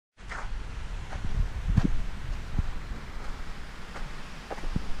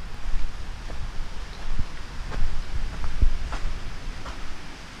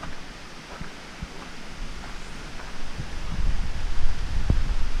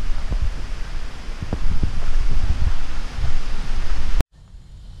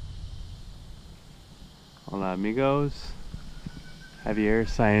amigos. Javier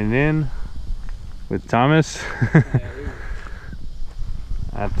signing in with Thomas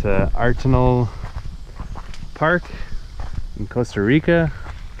at Arenal Park in Costa Rica.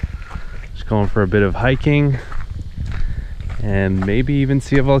 Just going for a bit of hiking and maybe even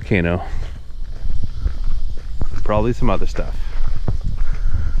see a volcano. Probably some other stuff.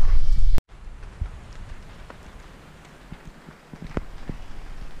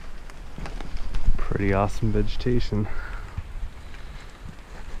 Pretty awesome vegetation.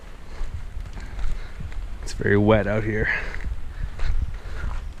 It's very wet out here.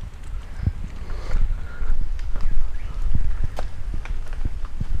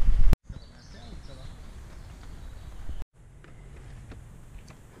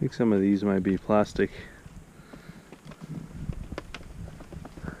 I think some of these might be plastic.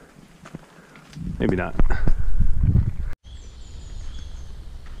 Maybe not.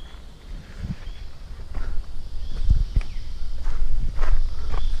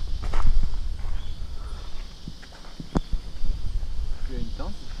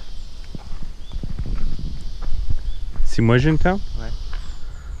 Si moi j'ai une temps? Ouais.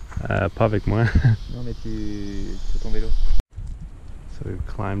 Pas avec moi. Non mais tu sur ton vélo. So we've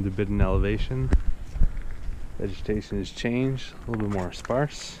climbed a bit in elevation. Vegetation has changed, a little bit more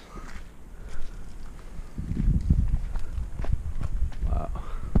sparse. Wow.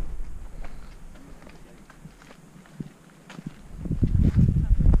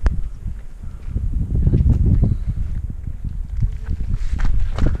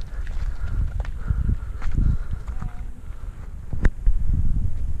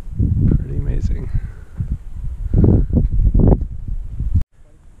 Pretty amazing.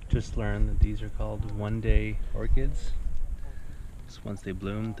 Just learned that these are called one-day orchids. So once they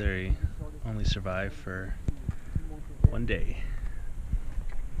bloom, they only survive for one day.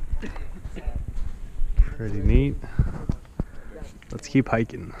 Pretty neat. Let's keep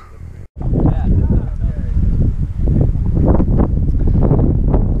hiking. I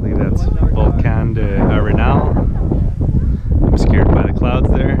believe that's Volcan de Arenal. I'm scared by the clouds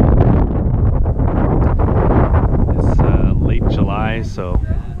there. It's late July, so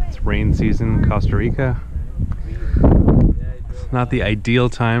it's rain season in Costa Rica. It's not the ideal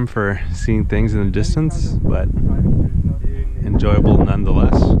time for seeing things in the distance, but enjoyable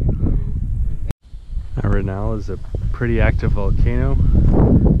nonetheless. Arenal is a pretty active volcano.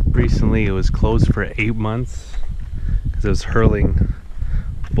 Recently it was closed for 8 months because it was hurling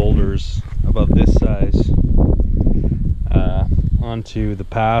boulders about this size onto the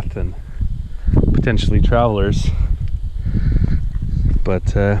path and potentially travelers,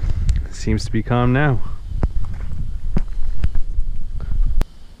 but it seems to be calm now.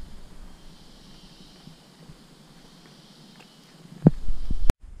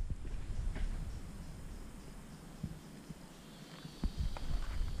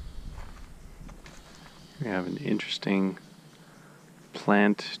 We have an interesting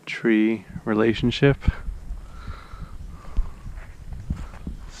plant-tree relationship.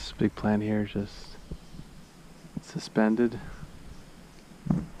 This big plant here just suspended,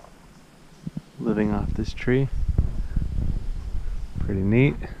 living off this tree. Pretty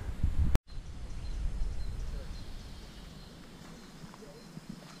neat.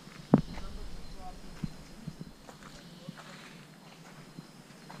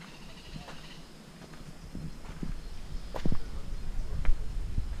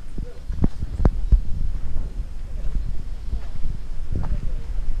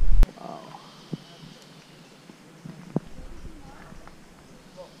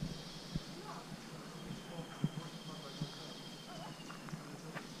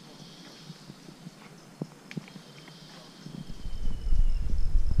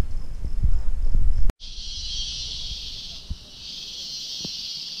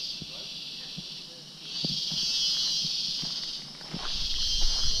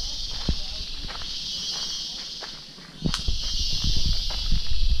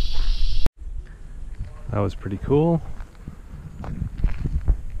 That was pretty cool.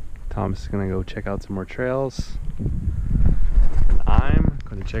 Thomas is gonna go check out some more trails. And I'm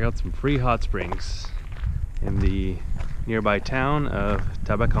gonna check out some free hot springs in the nearby town of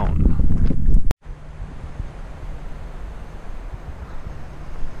Tabacon.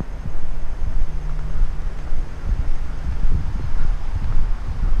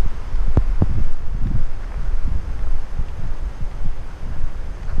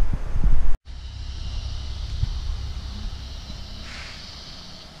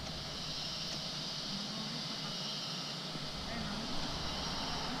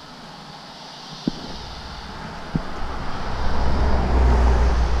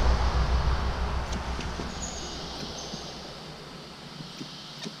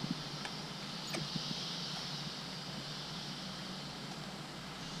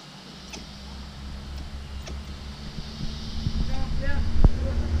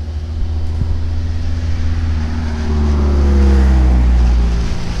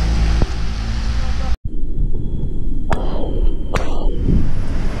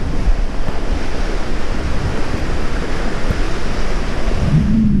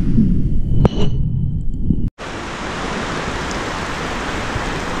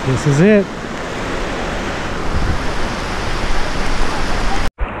 This is it.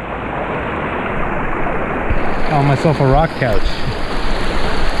 Found myself a rock couch.